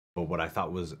But what I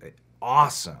thought was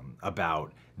awesome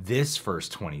about this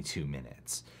first 22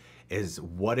 minutes is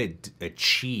what it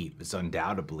achieves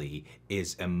undoubtedly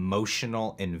is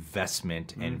emotional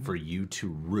investment and for you to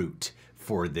root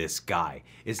for this guy.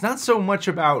 It's not so much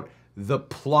about the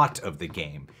plot of the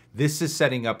game. This is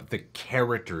setting up the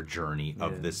character journey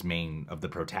of the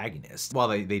protagonist. While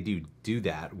they do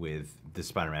that with the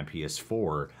Spider-Man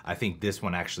PS4, I think this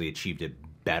one actually achieved it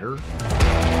better.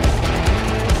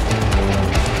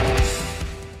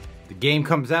 The game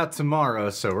comes out tomorrow,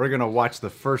 so we're gonna watch the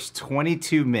first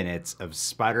 22 minutes of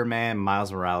Spider-Man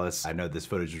Miles Morales. I know this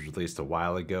footage was released a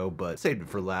while ago, but saved it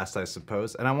for last, I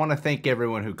suppose. And I wanna thank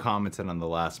everyone who commented on the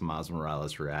last Miles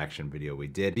Morales reaction video we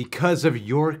did. Because of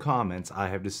your comments, I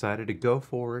have decided to go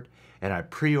forward and I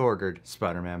pre-ordered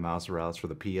Spider-Man Miles Morales for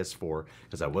the PS4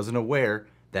 because I wasn't aware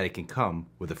that it can come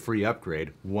with a free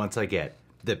upgrade once I get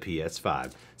the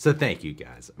PS5. So thank you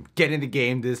guys. I'm getting the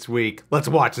game this week. Let's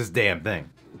watch this damn thing.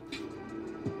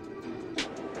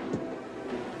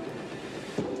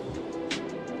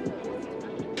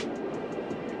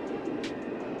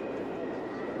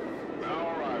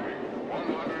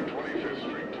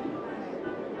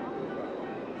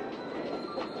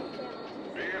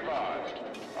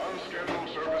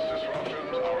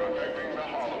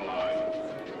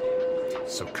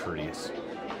 So courteous.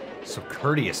 So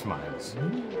courteous, Miles.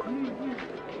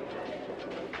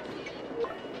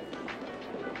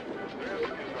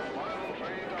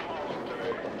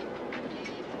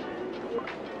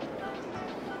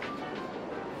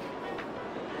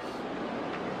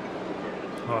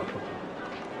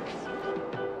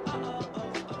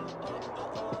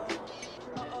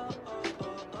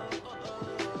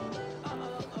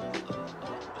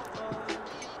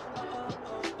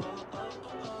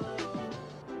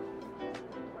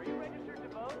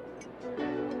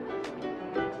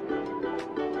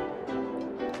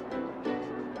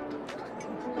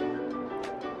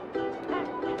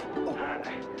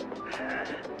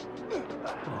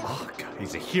 Oh, God,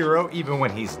 he's a hero even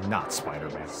when he's not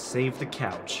Spider-Man. Save the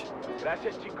couch.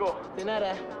 Gracias, chico. De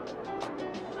nada.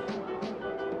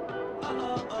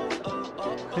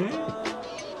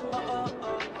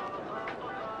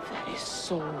 That is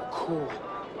so cool.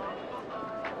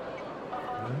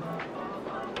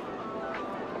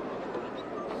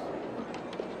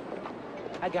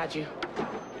 I got you.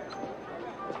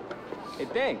 Hey,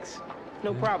 thanks.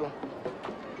 No problem.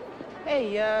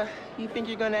 Hey, you think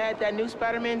you're gonna add that new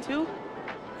Spider-Man too?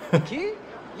 Kid?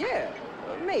 Yeah,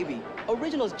 maybe.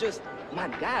 Original's just my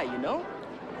guy, you know?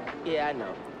 Yeah, I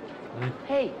know.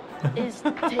 Hey, is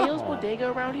Teo's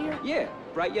Bodega around here? Yeah,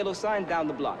 bright yellow sign down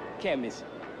the block. Can't miss it.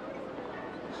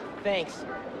 Thanks.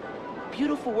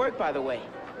 Beautiful work, by the way.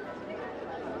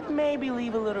 Maybe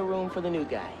leave a little room for the new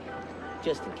guy,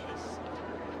 just in case.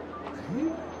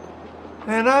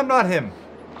 And I'm not him.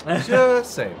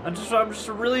 Just saying. I'm just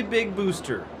a really big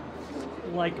booster.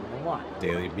 I like him a lot.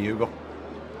 Daily Bugle.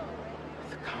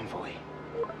 The convoy.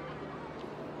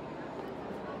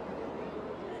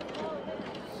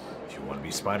 If you want to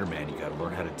be Spider-Man, you gotta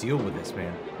learn how to deal with this,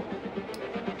 man.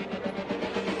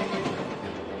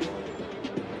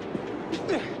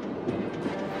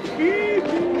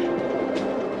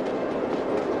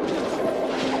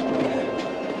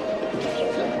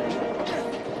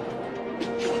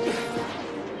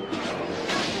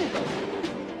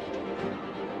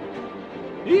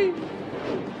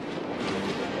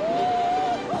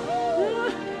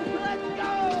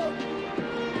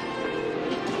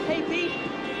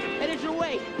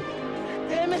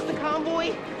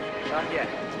 Not yet.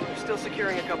 We're still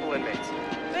securing a couple inmates.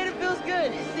 Bet it feels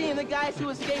good seeing the guys who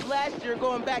escaped last year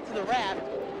going back to the raft.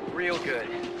 Real good.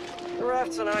 The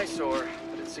raft's an eyesore,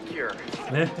 but it's secure.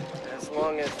 As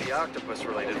long as the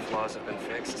octopus-related flaws have been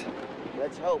fixed.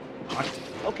 Let's hope.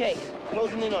 Okay,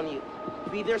 closing in on you.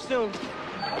 Be there soon.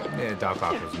 Yeah, Doc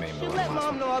Ock was named the Should let last Mom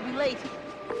one. know I'll be late.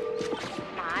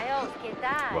 Miles, ¿qué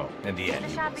tal? Well, in the end, The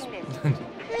he shopping was. list.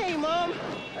 Hey, Mom.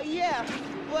 Yeah,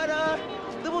 but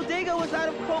the bodega was out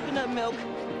of coconut milk.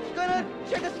 Gonna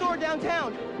check a store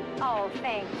downtown. Oh,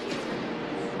 thank you.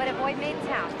 But avoid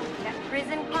Midtown. That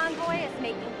prison convoy is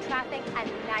making traffic a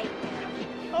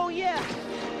nightmare. Oh yeah,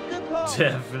 good call.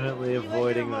 Definitely See you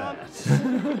avoiding later,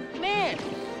 that. Man,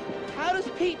 how does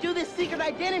Pete do this secret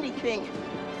identity thing?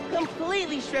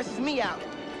 Completely stresses me out.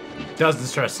 Doesn't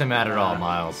stress him out at all,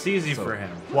 Miles. It's easy for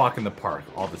him. Walk in the park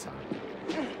all the time.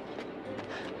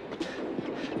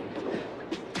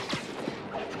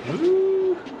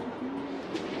 Ooh.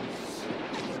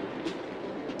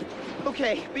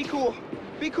 Okay, be cool.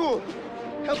 Be cool.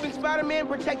 Helping Spider-Man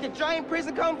protect a giant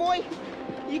prison convoy?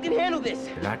 You can handle this.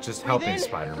 You're not just Breathe helping in,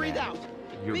 Spider-Man. breathe out.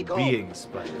 You're Be cool. being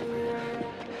Spider-Man.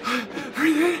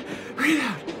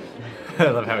 I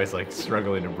love how he's like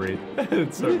struggling to breathe.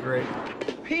 It's so great.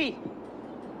 Pete,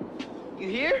 you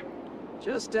here?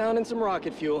 Just down in some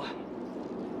rocket fuel.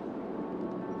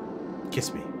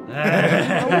 Kiss me.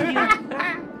 How are you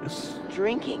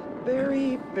drinking?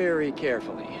 Very, very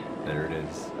carefully. There it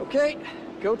is. Okay,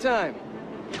 go time.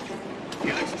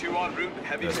 Helix 2 en route,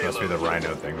 heavy This must be the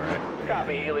Rhino thing, right?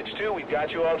 Copy, Helix 2, we've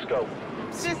got you on scope.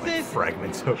 This is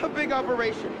Fragments of. a big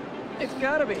operation. It's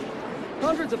gotta be.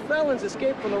 Hundreds of felons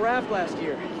escaped from the raft last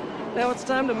year. Now it's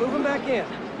time to move them back in.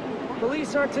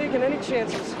 Police aren't taking any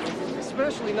chances,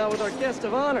 especially not with our guest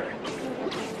of honor.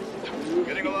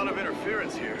 Getting a lot of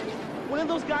interference here. One of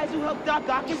those guys who helped Doc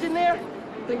Ock is in there?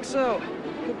 Think so.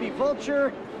 Could be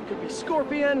Vulture, could be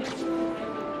Scorpion,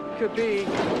 could be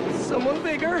someone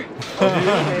bigger.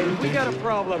 Okay, we got a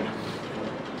problem.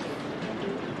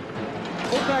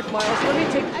 Hold back, Miles. Let me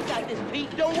take... I got this,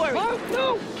 Pete. Don't worry. Oh,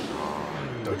 no!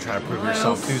 Don't try to prove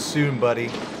yourself too soon,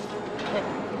 buddy.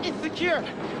 It's secure.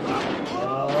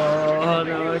 Oh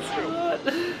no, it's not.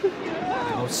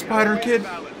 Oh, Spider Kid.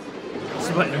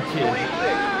 Spider Kid.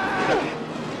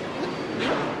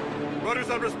 Rudder's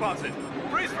unresponsive.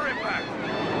 Brace for impact.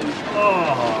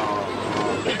 Oh.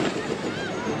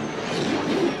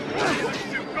 Helix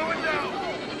 2 going down.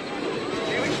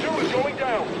 Helix 2 is going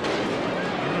down.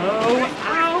 Oh,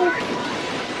 ow.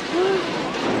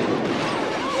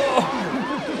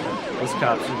 Those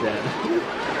cops are dead.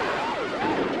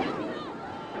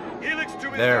 Helix 2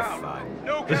 is They're down. fine.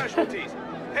 No casualties.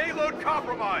 Payload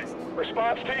compromised.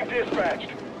 Response team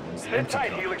dispatched. Sit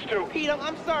tight, Helix 2. Pete,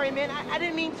 I'm sorry, man. I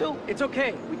didn't mean to. It's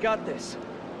okay. We got this.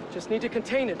 Just need to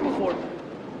contain it before...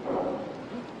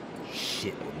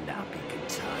 Shit will not be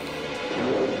contained.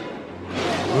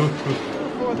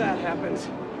 Before that happens.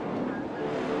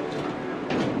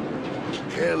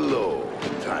 Hello,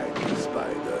 tiny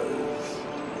spiders.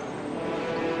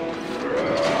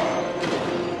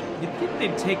 You'd think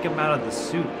they'd take him out of the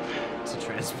suit to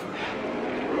transport.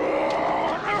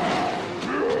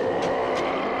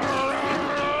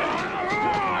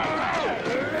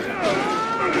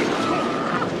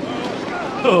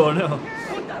 Oh no.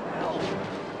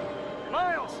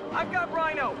 Miles, I've got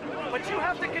Rhino, but you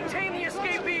have to contain the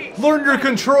escapees. Learn your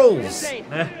controls.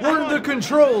 Learn the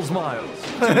controls, Miles.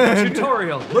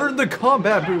 Tutorial. Learn the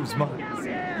combat moves, Miles.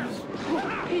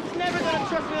 He's never gonna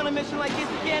trust me on a mission like this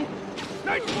again.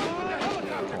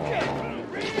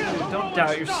 Don't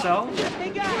doubt yourself. Hey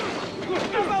guys,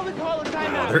 how about we call a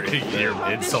timeout? You're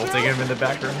insulting him in the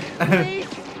background. Please?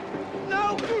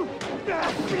 No?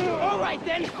 All right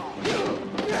then.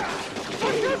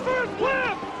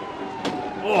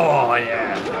 Oh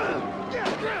yeah.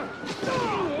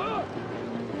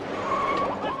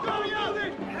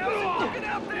 Get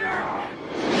out there!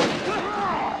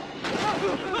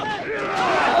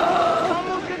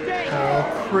 Almost a day.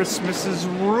 Oh, Christmas is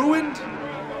ruined.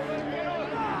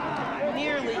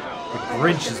 Nearly. The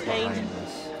Grinch is behind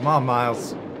this. Come on,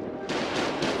 Miles.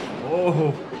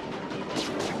 Oh.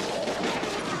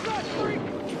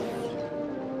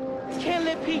 Can't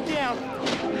let Pete down. I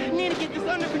need to get this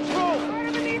under control.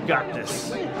 You got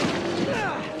this.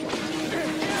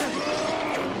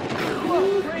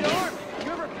 Whoa, great arm!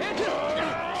 You ever pitch?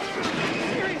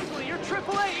 Seriously, you're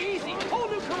AAA easy. Whole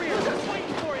new career just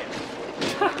waiting for you.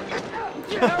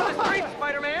 That was great,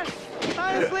 Spider-Man.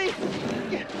 Honestly,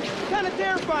 kind of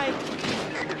terrifying.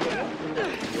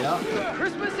 Yeah.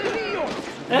 Christmas in New York.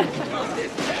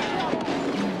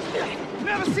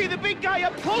 Never see the big guy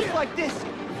up close like this.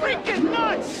 Freaking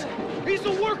nuts! He's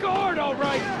a work of art, all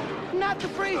right. Not the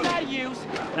phrase I use.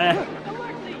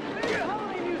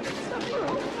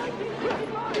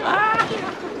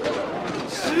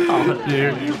 Oh,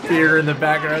 dude, you hear in the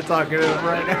background talking to him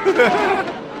right now.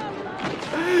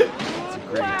 It's a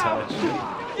great touch.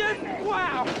 Just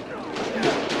wow.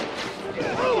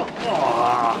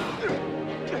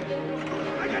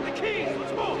 I got the keys.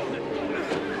 Let's move.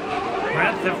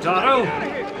 Grand Theft Auto.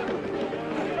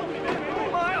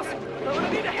 Miles, I'm gonna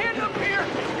need a hand up here.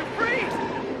 You freeze.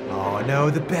 Oh no,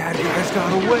 the bad guys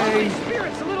got away.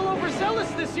 Spirit's a little overzealous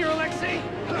this year, Alexei.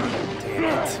 Damn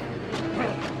it.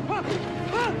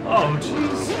 Oh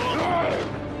jeez.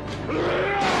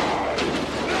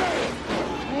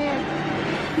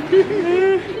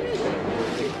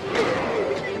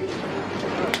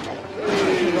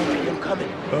 I'm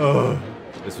coming. Oh,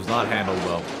 this was not handled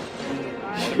well.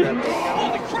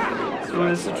 So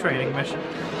it's a training mission.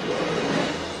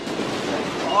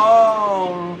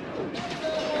 Oh.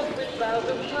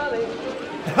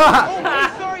 Oh,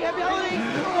 sorry, happy holidays.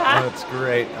 That's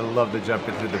great. I love the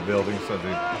jumping through the building so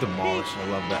they demolish. I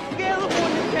love that. Scale of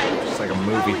 1 to 10. It's like a How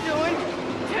movie. we doing?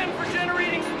 10 for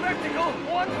generating spectacle,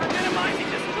 1 for minimizing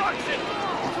destruction.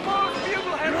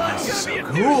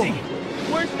 Cool.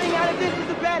 Worst thing out of this is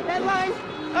a bad headline.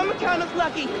 I'ma count us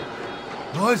lucky.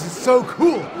 Oh, this is so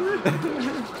cool.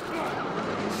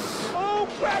 Oh,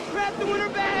 crap, doing her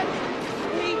bad.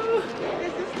 Pete,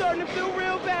 this is starting to feel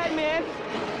real bad, man.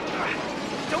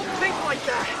 Don't think like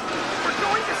that. We're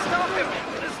going to stop him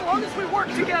as long as we work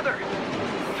together.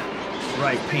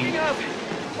 Right, Speaking Pete. of,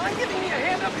 mind giving me a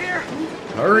hand up here?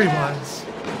 Hurry, Miles.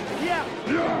 Yeah,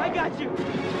 I got you.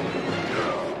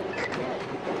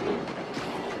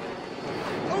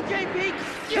 Okay, Pete.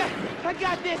 Yeah, I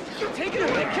got this. Take it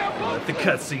away, careful. Let the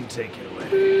cutscene take it away.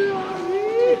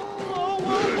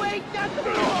 Oh, wait, that's the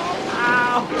ball.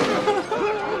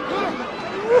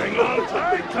 Hang on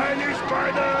tight, tiny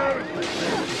spider!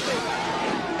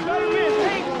 Spider-Man,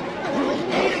 hey,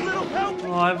 need a little help?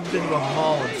 Oh, I haven't been to a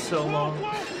mall in so long.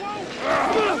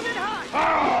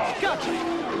 Gotcha.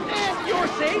 And you're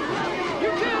safe. You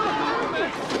too.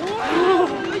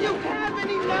 Do you have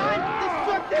any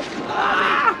non-destructive?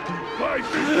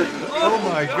 Oh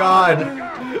my God.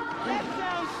 That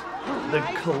sounds The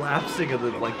collapsing of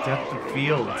the depth of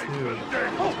field too.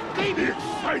 Oh, baby!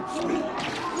 Excites me!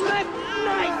 Left,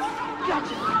 nice!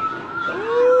 Gotcha!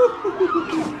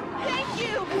 Thank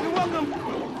you! You're welcome!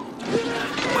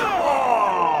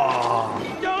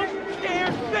 Don't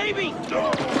scare baby!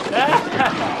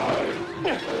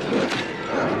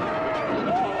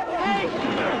 Hey!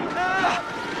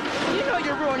 You know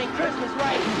you're ruining Christmas,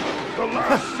 right? The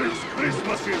last 6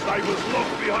 Christmases I was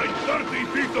locked behind 30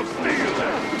 feet of steel!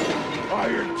 I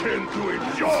intend to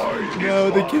enjoy No,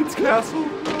 this the one. kid's castle.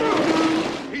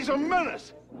 He's a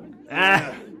menace!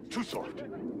 Ah, Too soft.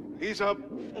 He's a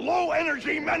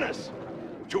low-energy menace.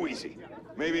 Too easy.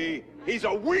 Maybe he's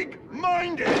a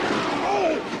weak-minded.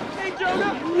 Oh! Hey,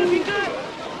 Jonah! Looking good!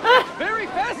 Very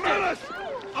festive. Menace!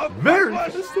 A Very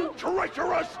reckless, festive.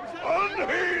 treacherous,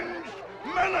 unhinged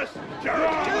menace!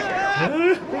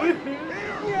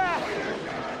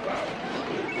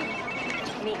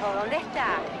 Mijo, ¿dónde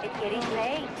está? It's getting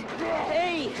late.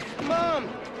 Hey, Mom!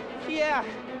 Yeah,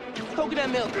 coconut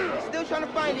milk. Still trying to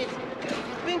find it.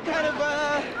 It's been kind of,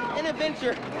 an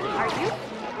adventure. Are you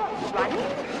running?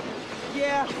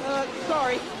 Yeah,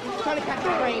 sorry. Trying to catch the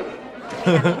train.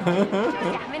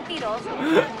 Seas mentiroso.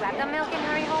 Grab the milk and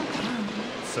hurry home.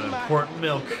 it's an important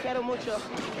milk. Te quiero mucho.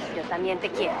 Yo también te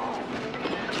quiero.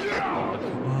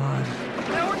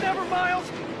 Now or never, Miles.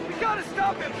 We gotta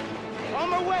stop him. On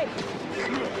my way.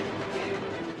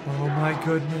 Oh my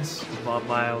goodness. Come on,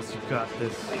 Miles, you got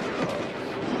this.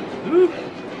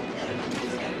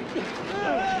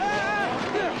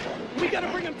 We gotta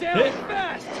bring him down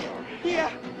fast.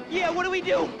 Yeah, what do we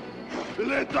do?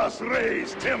 Let us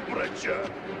raise temperature.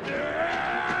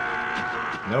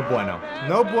 No bueno.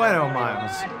 No bueno,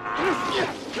 Miles.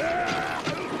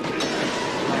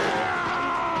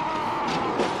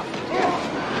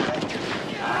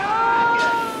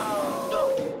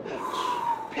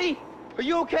 Pete, are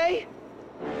you okay?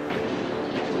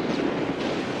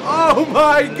 Oh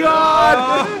my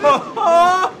God! No.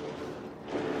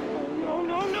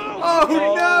 Oh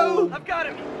no! I've got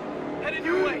him. Headed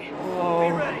your way.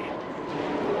 Be ready.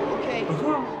 Okay.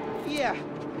 Yeah.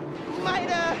 Might,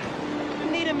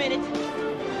 need a minute.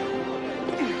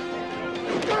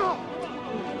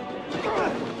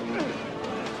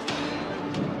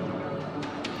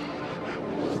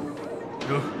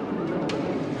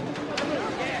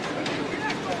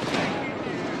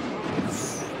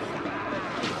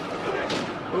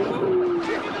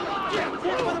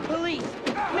 Tip for the police.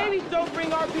 Maybe don't bring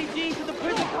RPGs to the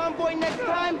prison convoy next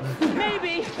time.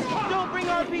 Maybe don't bring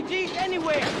RPGs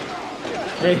anywhere.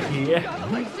 Hey, yeah.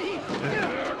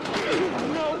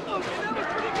 No.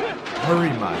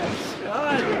 Hurry, Miles.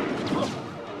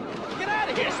 Get out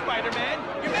of here, Spider-Man.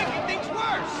 You're making things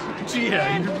worse.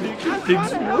 Yeah, you're making I'm things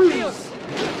trying to help you. worse.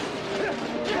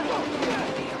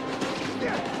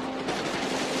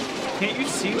 Can't you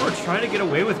see we're trying to get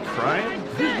away with crime?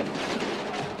 I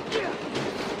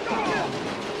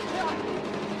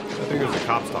think there's a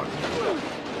cop talking.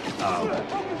 Oh,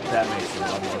 that makes a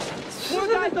lot more sense. More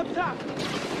guys up top.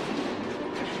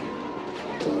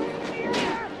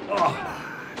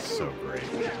 So great.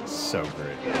 So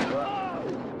great.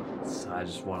 So I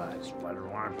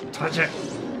don't want to touch it.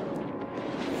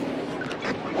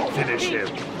 Finish him.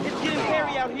 It's getting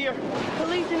hairy out here.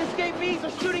 Police and escapees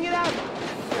are shooting it out.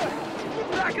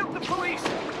 Back up the police.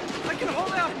 I can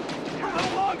hold out a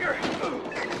little longer.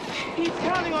 He's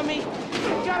counting on me.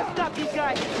 Gotta stop these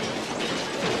guys.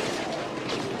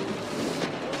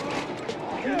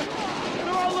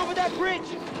 They're all over that bridge.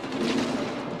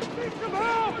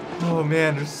 Oh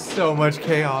man, there's so much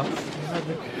chaos.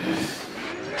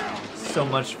 so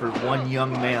much for one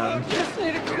young man. Just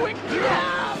need a quick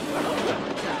nap.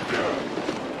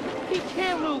 He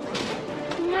can't lose.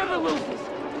 He never loses.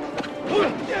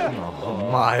 Oh,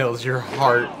 Miles, your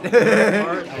heart.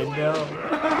 I know.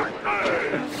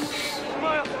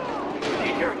 Miles,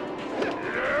 here.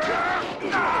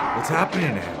 What's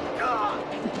happening to him?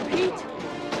 Pete,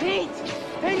 Pete,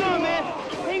 hang on, man,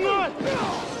 hang on.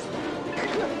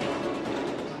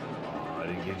 I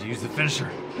didn't get to use the finisher.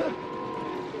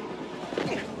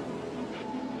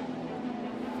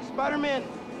 Spider-Man,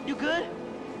 you good?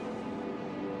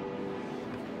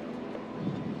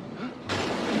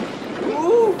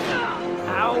 Ooh!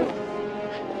 Ow!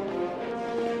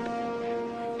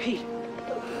 Pete,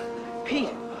 Pete,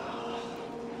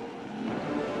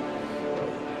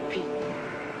 Pete,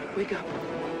 wake up,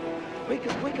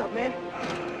 wake up, man.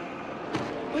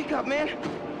 Wake up, man.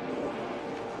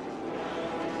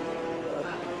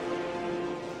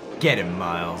 Get him,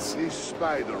 Miles. This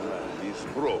Spider-Man is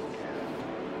broken.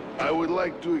 I would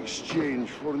like to exchange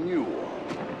for new one.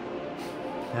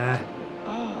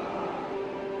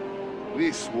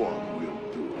 This one will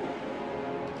do.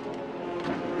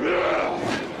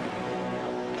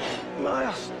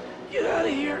 Miles, get out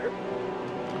of here.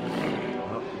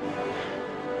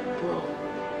 Bro,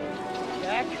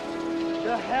 Jack,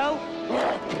 the hell?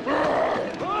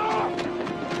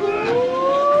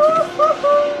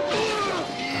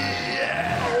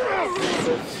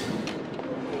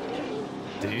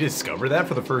 Did he discover that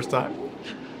for the first time?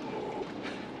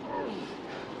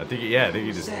 I think, yeah, I think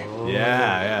he just,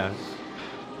 yeah.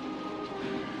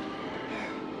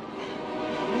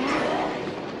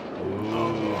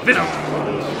 Venom!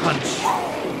 Punch!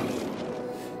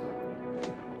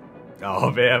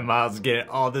 Oh man, Miles is getting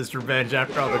all this revenge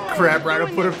after all the crap Rhino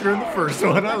put him through in the first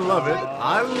one. I love it.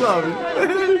 I love it.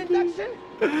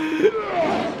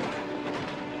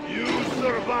 You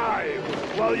survive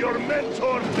while your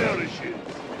mentor perishes.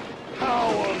 How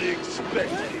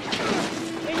unexpected.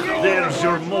 There's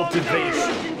your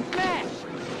motivation.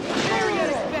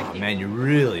 Oh, man, you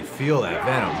really feel that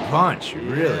Venom punch. You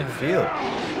really feel it.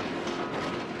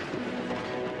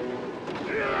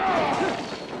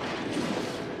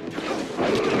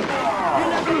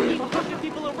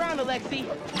 People around, Alexei.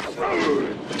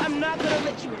 I'm not gonna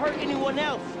let you hurt anyone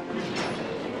else.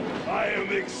 I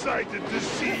am excited to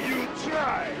see you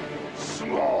try,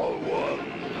 small one.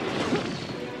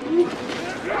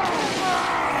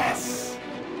 Yes.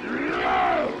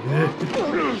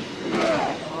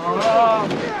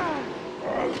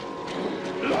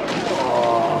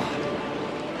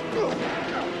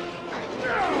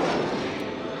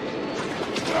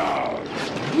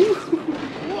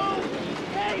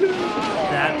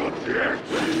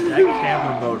 That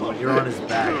camera mode when you're on his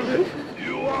back.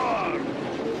 You are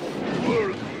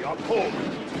worthy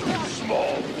opponent,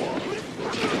 small one.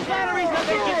 Batteries are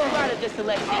gonna get you out of this,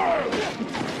 Alexei.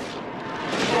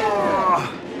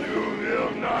 You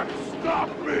will not stop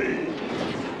me.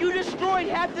 You destroyed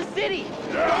half the city.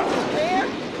 Don't you care?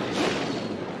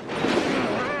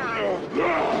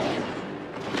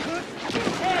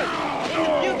 Hey, in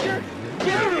the future,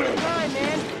 give me the time,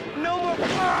 man. No more.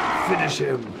 Finish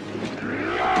him.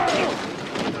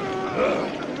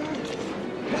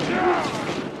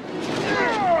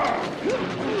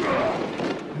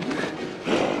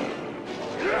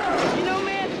 You know,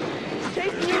 man,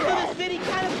 chasing you through the city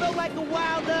kind of felt like a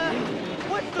wild,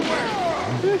 what's the word?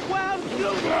 Wild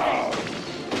goose chase.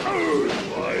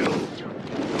 Wild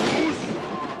goose?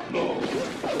 No.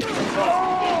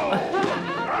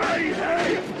 I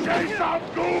hate chase of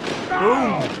goose!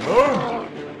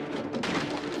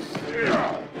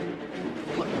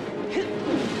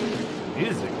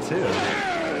 Music, too.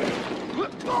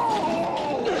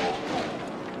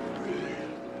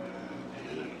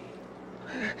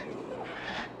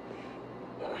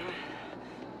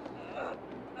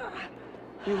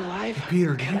 You alive?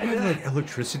 Peter, do you have like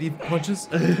electricity punches?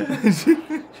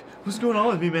 What's going on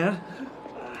with me, man?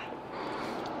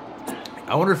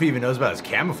 I wonder if he even knows about his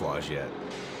camouflage yet.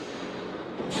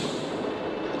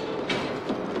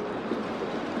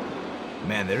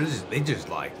 Man, they just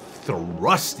like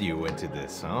thrust you into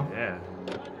this, huh? Yeah.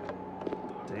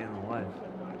 Day in the life.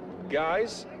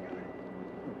 Guys,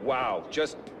 wow,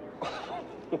 just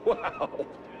wow.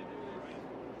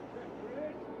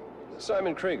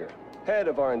 Simon Krieger, head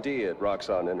of R&D at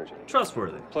Roxxon Energy.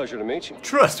 Trustworthy. Pleasure to meet you.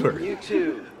 Trustworthy. You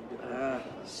too.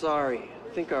 Sorry. I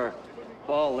think our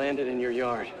ball landed in your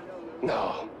yard.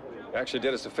 No, actually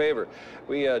did us a favor.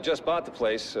 We just bought the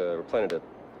place. We're planning to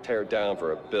tear it down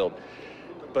for a build.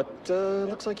 But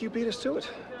looks like you beat us to it.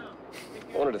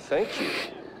 I wanted to thank you,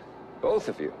 both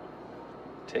of you.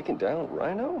 Taking down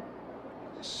Rhino?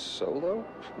 Solo?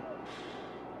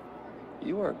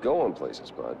 You are going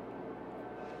places, bud.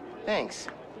 Thanks.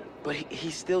 But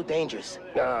he's still dangerous.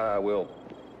 Nah, we'll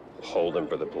hold him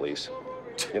for the police.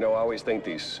 You know, I always think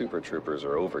these super troopers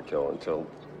are overkill until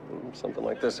something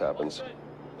like this happens.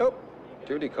 Oh,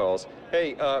 duty calls.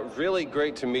 Hey, really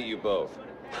great to meet you both.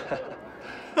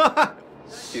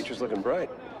 Future's looking bright.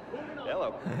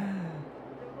 Hello.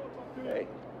 Hey.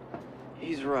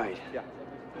 He's right. Yeah.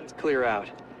 Let's clear out.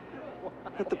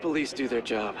 Let the police do their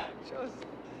job.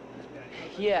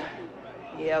 Yeah.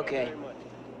 Yeah, okay.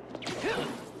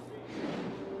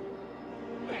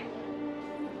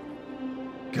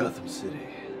 Gotham City.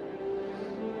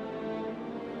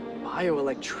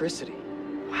 Bioelectricity.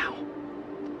 Wow.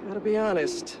 Gotta be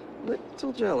honest,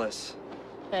 little jealous.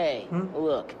 Hey,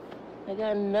 look. I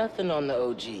got nothing on the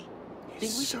OG. Think we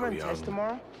so should run young. tests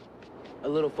tomorrow? A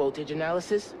little voltage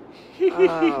analysis?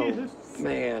 Oh,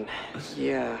 man.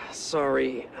 Yeah,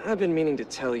 sorry. I've been meaning to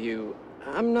tell you,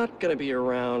 I'm not gonna be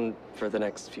around for the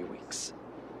next few weeks.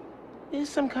 Is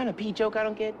some kind of pee joke I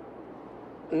don't get?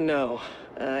 No.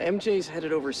 MJ's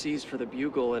headed overseas for the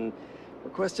Bugle and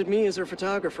requested me as her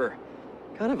photographer.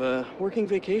 Kind of a working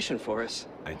vacation for us.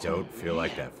 I don't feel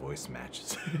like that voice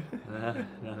matches.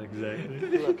 Not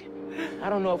exactly. Look, I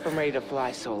don't know if I'm ready to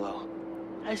fly solo.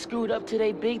 I screwed up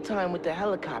today big time with the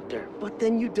helicopter. But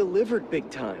then you delivered big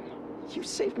time. You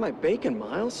saved my bacon,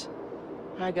 Miles.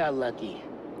 I got lucky.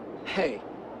 Hey,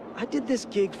 I did this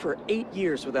gig for 8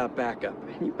 years without backup,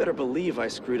 and you better believe I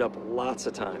screwed up lots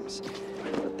of times.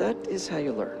 But that is how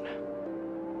you learn.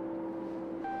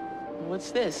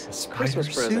 What's this? Spider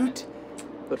Christmas present. suit?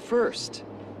 But first,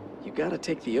 you gotta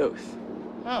take the oath.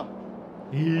 Oh.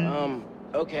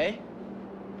 Okay.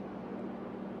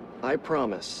 I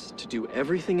promise to do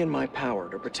everything in my power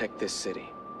to protect this city.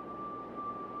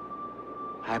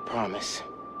 I promise.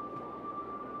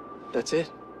 That's it.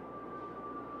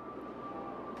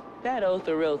 That oath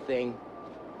a real thing.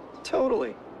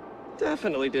 Totally.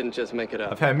 Definitely didn't just make it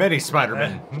I've up. had many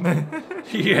Spider-Men.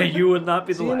 Yeah, you would not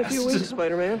be the See you in a few weeks, last.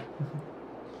 Spider-Man.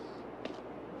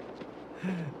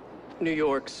 New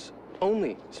York's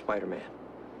only Spider-Man.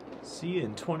 See you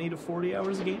in 20 to 40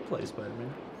 hours of gameplay,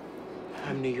 Spider-Man.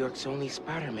 I'm New York's only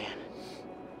Spider-Man.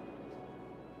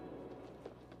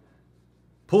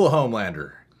 Pull a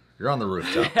Homelander. You're on the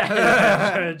rooftop.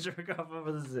 Trying to jerk off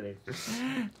over the city.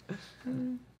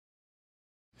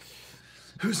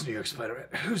 Who's New York Spider-Man?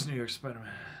 Who's New York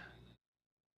Spider-Man?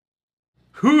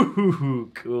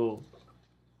 Hoo, cool.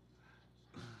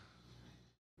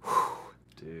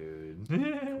 Dude.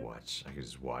 I could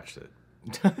just watch it.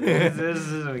 This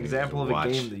is an example of a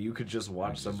watch. game that you could just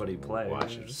watch somebody play.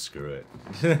 Watch it. Screw it.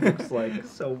 Looks like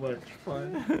so much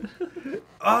fun.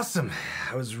 Awesome.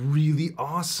 That was really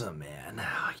awesome, man.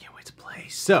 I can't wait to play.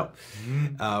 So,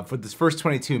 for this first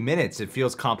 22 minutes, it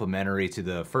feels complimentary to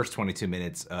the first 22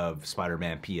 minutes of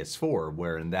Spider-Man PS4,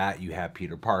 where in that you have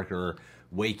Peter Parker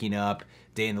waking up,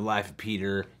 day in the life of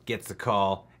Peter, gets the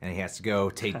call, and he has to go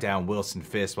take down Wilson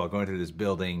Fisk while going through this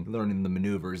building, learning the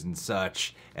maneuvers and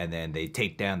such, and then they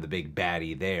take down the big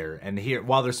baddie there. And here,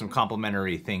 while there's some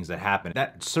complimentary things that happen,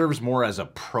 that serves more as a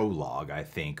prologue, I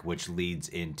think, which leads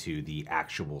into the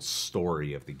actual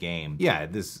story of the game. Yeah,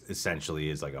 this essentially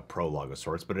is like a prologue of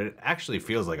sorts, but it actually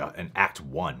feels like an Act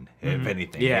 1, if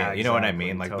anything. Yeah, you know what I exactly,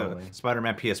 mean? Like totally. the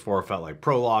Spider-Man PS4 felt like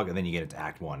prologue, and then you get into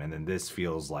Act 1, and then this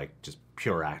feels like just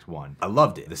pure Act 1. I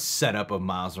loved it. The setup of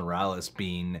Miles Morales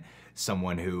being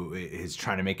someone who is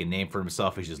trying to make a name for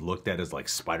himself. He's just looked at as like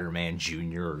Spider-Man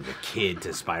Jr. or the kid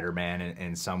to Spider-Man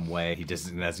in some way. He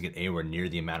doesn't get anywhere near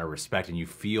the amount of respect, and you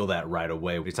feel that right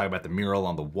away. We talk about the mural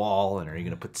on the wall, and are you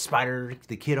gonna put Spider,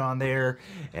 the kid, on there?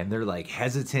 And they're like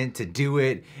hesitant to do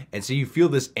it, and so you feel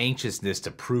this anxiousness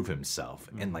to prove himself.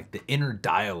 And like the inner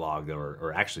dialogue,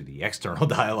 or actually the external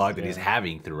dialogue that he's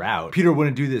having throughout. Peter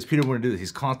wouldn't do this, Peter wouldn't do this.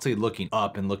 He's constantly looking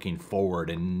up and looking forward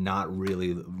and not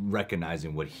really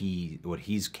recognizing what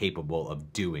he's capable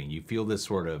of doing. You feel this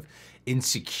sort of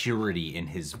insecurity in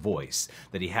his voice,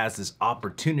 that he has this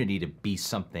opportunity to be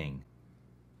something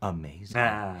amazing.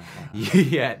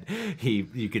 Yet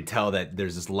you could tell that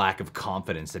there's this lack of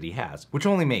confidence that he has, which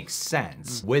only makes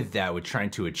sense. With that, with trying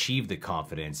to achieve the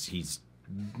confidence, he's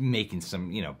making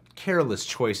some, careless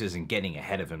choices and getting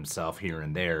ahead of himself here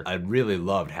and there. I really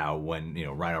loved how when,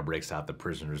 Rhino breaks out, the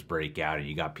prisoners break out, and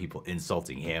you got people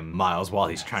insulting him, Miles, while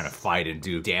he's trying to fight and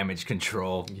do damage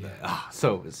control. Yeah.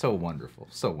 So wonderful.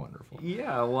 So wonderful.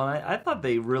 Yeah, well, I thought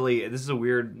they really, this is a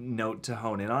weird note to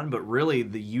hone in on, but really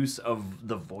the use of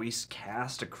the voice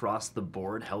cast across the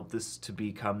board helped this to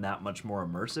become that much more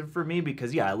immersive for me,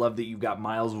 because, yeah, I love that you've got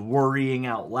Miles worrying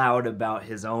out loud about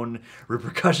his own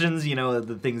repercussions,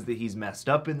 the things that he's messed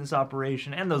up in this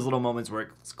operation, and those little moments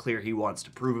where it's clear he wants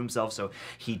to prove himself, so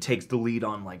he takes the lead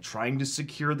on like trying to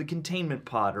secure the containment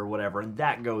pod or whatever, and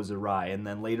that goes awry. And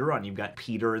then later on, you've got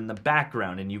Peter in the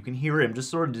background, and you can hear him just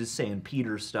sort of just saying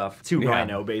Peter stuff to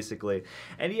Rhino, basically.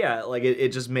 And yeah, like it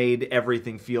just made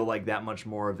everything feel like that much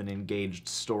more of an engaged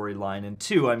storyline. And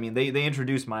two, I mean, they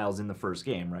introduced Miles in the first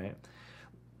game, right?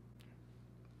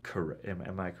 Correct.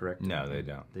 Am I correct? No, they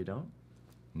don't. They don't?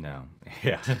 No.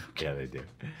 Yeah. Yeah, they do.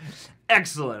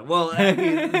 Excellent. Well, I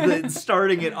mean,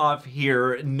 starting it off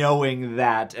here, knowing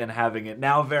that and having it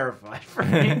now verified for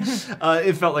me,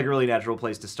 it felt like a really natural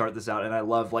place to start this out. And I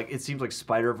love, like, it seems like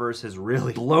Spider-Verse has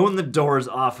really blown the doors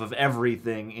off of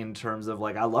everything in terms of,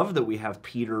 like, I love that we have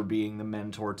Peter being the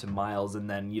mentor to Miles and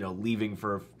then, you know, leaving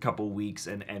for a couple weeks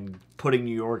and putting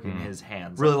New York in his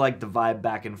hands. Really like the vibe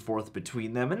back and forth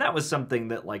between them. And that was something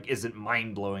that, like, isn't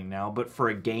mind-blowing now, but for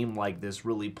a game like this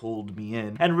really pulled me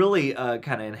in and really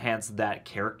kind of enhanced that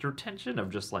character tension of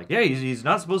just like, yeah, he's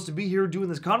not supposed to be here doing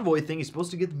this convoy thing. He's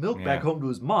supposed to get the milk back home to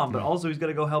his mom, but also he's got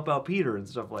to go help out Peter and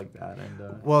stuff like that.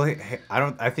 And well,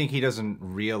 I think he doesn't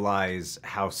realize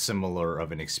how similar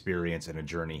of an experience and a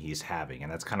journey he's having,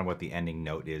 and that's kind of what the ending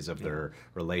note is of their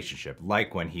relationship.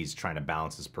 Like when he's trying to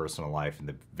balance his personal life in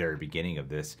the very beginning of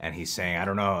this, and he's saying, I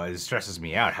don't know, it stresses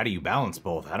me out. How do you balance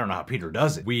both? I don't know how Peter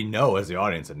does it. We know as the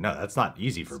audience that no, that's not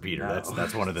easy for Peter. No.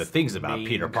 That's one of the things about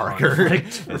Peter Parker.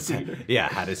 Peter. Yeah,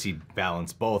 how does he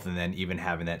balance both? And then even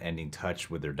having that ending touch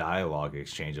with their dialogue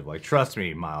exchange of like, trust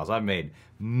me, Miles, I've made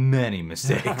many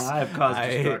mistakes. I have caused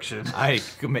destruction. I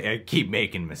keep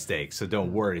making mistakes, so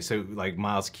don't worry. So like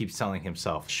Miles keeps telling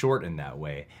himself short in that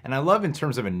way. And I love in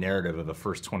terms of a narrative of the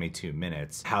first 22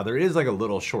 minutes, how there is like a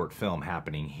little short film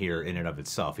happening here in and of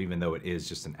itself, even though it is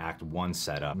just an Act 1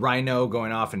 setup. Rhino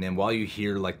going off, and then while you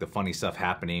hear like the funny stuff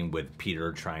happening with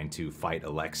Peter trying to fight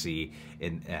Alexei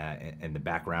in the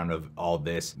background of all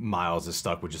this, Miles is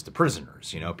stuck with just the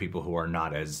prisoners, you know, people who are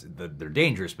not as, they're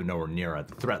dangerous, but nowhere near at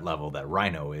the threat level that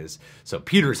Rhino is. So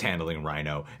Peter's handling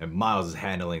Rhino, and Miles is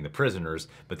handling the prisoners,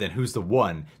 but then who's the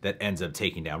one that ends up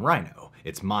taking down Rhino?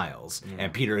 It's Miles,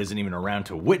 and Peter isn't even around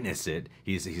to witness it.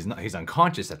 He's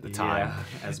unconscious at the time.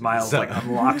 Yeah, as Miles like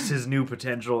unlocks his new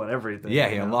potential and everything. Yeah,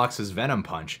 he unlocks his Venom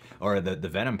punch, or the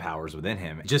Venom powers within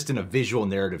him. Just in a visual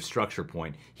narrative structure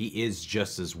point, he is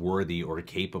just as worthy or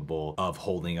capable of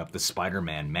holding up the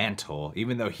Spider-Man mantle,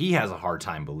 even though he has a hard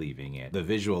time believing it. The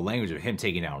visual language of him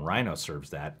taking down Rhino serves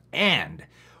that, and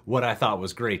what I thought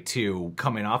was great too,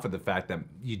 coming off of the fact that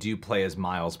you do play as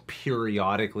Miles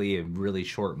periodically in really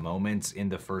short moments in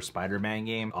the first Spider-Man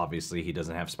game. Obviously, he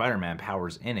doesn't have Spider-Man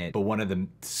powers in it, but one of the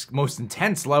most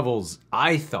intense levels,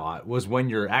 I thought, was when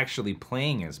you're actually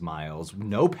playing as Miles,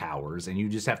 no powers, and you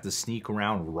just have to sneak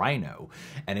around Rhino,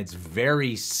 and it's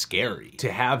very scary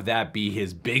to have that be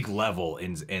his big level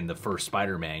in the first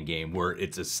Spider-Man game, where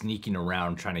it's a sneaking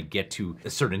around trying to get to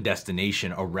a certain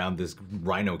destination around this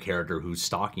Rhino character who's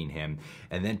stalking him,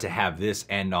 and then to have this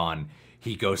end on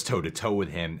he goes toe-to-toe with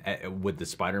him with the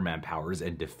Spider-Man powers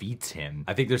and defeats him.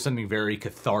 I think there's something very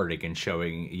cathartic in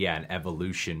showing, yeah, an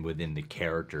evolution within the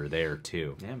character there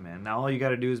too. Yeah, man. Now all you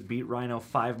gotta do is beat Rhino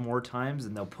 5 more times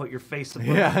and they'll put your face above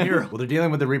the mirror. Well, they're dealing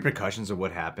with the repercussions of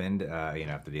what happened, you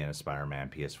know, after the end of Spider-Man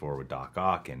PS4 with Doc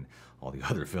Ock and all the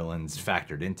other villains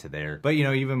factored into there. But, you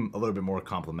know, even a little bit more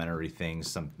complimentary things,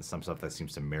 some stuff that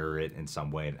seems to mirror it in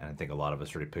some way, and I think a lot of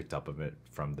us already picked up of it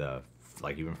from the,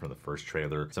 like, even from the first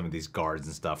trailer. Some of these guards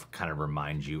and stuff kind of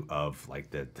remind you of like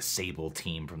the Sable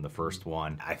team from the first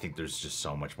one. I think there's just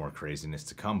so much more craziness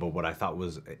to come, but what I thought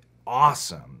was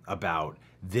awesome about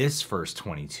this first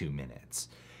 22 minutes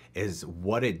is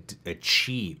what it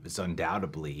achieves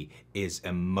undoubtedly is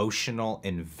emotional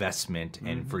investment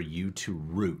and for you to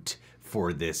root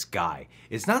for this guy.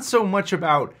 It's not so much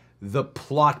about the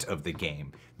plot of the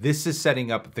game. This is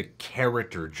setting up the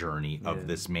character journey of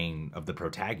this of the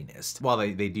protagonist. While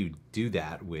they do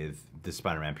that with the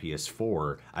Spider-Man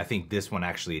PS4, I think this one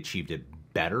actually achieved it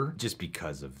better just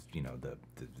because of, you know, the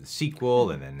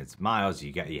sequel, and then it's Miles,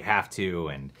 you have to,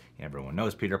 and everyone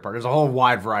knows Peter Parker. There's a whole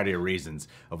wide variety of reasons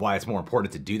of why it's more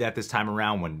important to do that this time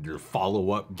around when your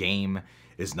follow-up game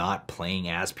is not playing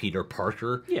as Peter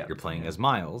Parker, you're playing as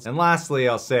Miles. And lastly,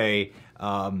 I'll say,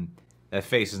 that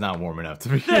face is not warm enough to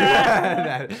me.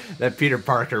 that Peter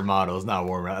Parker model is not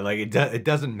warm enough. Like, it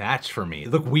doesn't match for me.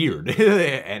 It looked weird.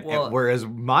 and whereas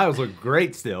Miles looked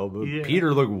great still, but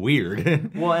Peter looked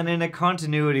weird. Well, and in a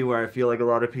continuity where I feel like a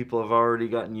lot of people have already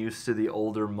gotten used to the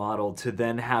older model, to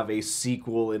then have a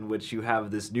sequel in which you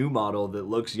have this new model that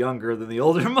looks younger than the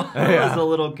older model is a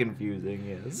little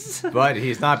confusing, yes. But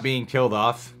he's not being killed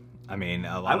off. I mean,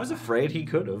 I was afraid he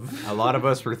could have. a lot of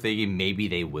us were thinking maybe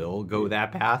they will go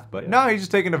that path, but no, he's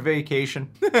just taking a vacation.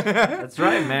 That's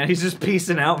right, man. He's just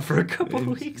peacing out for a couple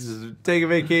weeks. Just take a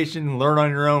vacation, learn on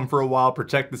your own for a while,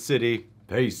 protect the city.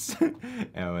 Peace.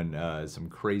 And some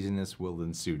craziness will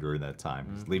ensue during that time.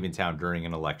 He's leaving town during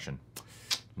an election.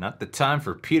 Not the time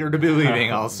for Peter to be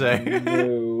leaving, I'll say.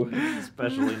 No,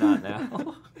 especially not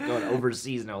now. Going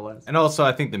overseas, no less. And also,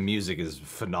 I think the music is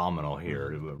phenomenal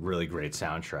here. A really great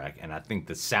soundtrack. And I think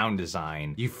the sound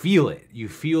design, you feel it. You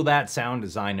feel that sound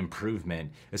design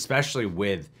improvement, especially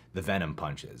with the Venom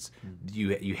punches.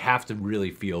 You have to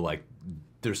really feel like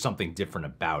there's something different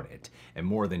about it, and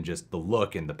more than just the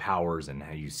look and the powers and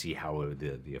how you see how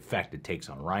the effect it takes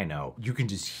on Rhino. You can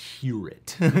just hear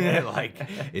it. Like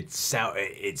it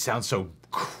sounds so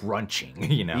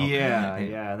crunching, you know? Yeah,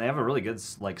 yeah. And they have a really good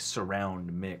like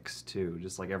surround mix too.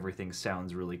 Just like everything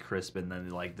sounds really crisp, and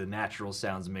then like the natural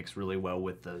sounds mix really well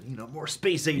with the more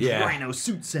space age Rhino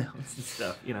suit sounds and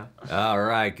stuff. All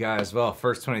right, guys. Well,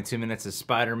 first 22 minutes of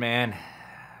Spider-Man,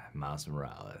 Miles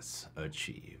Morales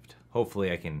achieved.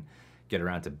 Hopefully I can get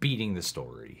around to beating the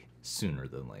story sooner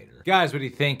than later. Guys, what do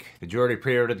you think? Did you already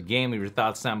pre-order the game? Leave your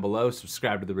thoughts down below.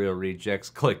 Subscribe to The Real Rejects.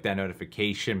 Click that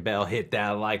notification bell. Hit that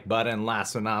like button.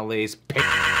 Last but not least,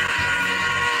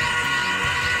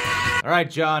 all right,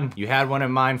 John, you had one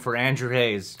in mind for Andrew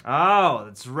Hayes. Oh,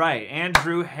 that's right.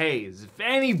 Andrew Hayes. If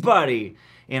anybody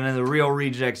in the Real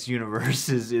Rejects universe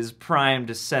is primed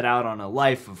to set out on a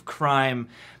life of crime,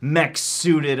 mech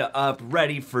suited up,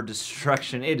 ready for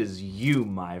destruction, it is you,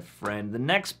 my friend. The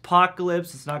next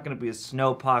apocalypse, it's not going to be a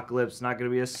snow apocalypse, it's not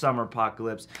going to be a summer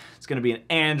apocalypse, it's going to be an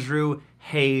Andrew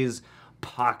Hayes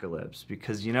apocalypse.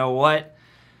 Because you know what?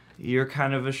 You're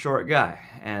kind of a short guy.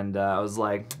 And I was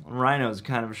like, Rhino's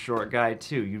kind of a short guy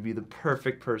too. You'd be the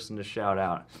perfect person to shout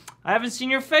out. I haven't seen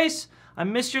your face. I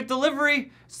missed your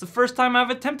delivery. It's the first time I've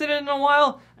attempted it in a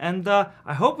while, and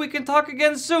I hope we can talk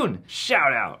again soon.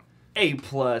 Shout out. A+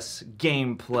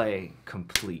 gameplay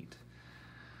complete.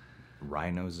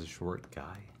 Rhino's a short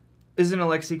guy. Isn't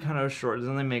Alexei kind of short?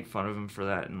 Doesn't they make fun of him for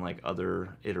that in like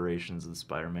other iterations of the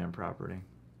Spider-Man property?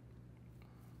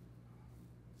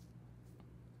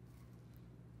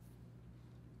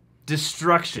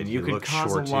 Destruction. You could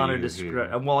cause a lot of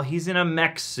destruction. Well, he's in a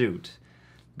mech suit.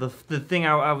 The thing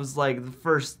I was like, the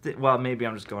first well, maybe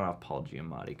I'm just going off Paul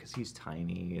Giamatti because he's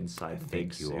tiny inside the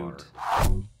big suit.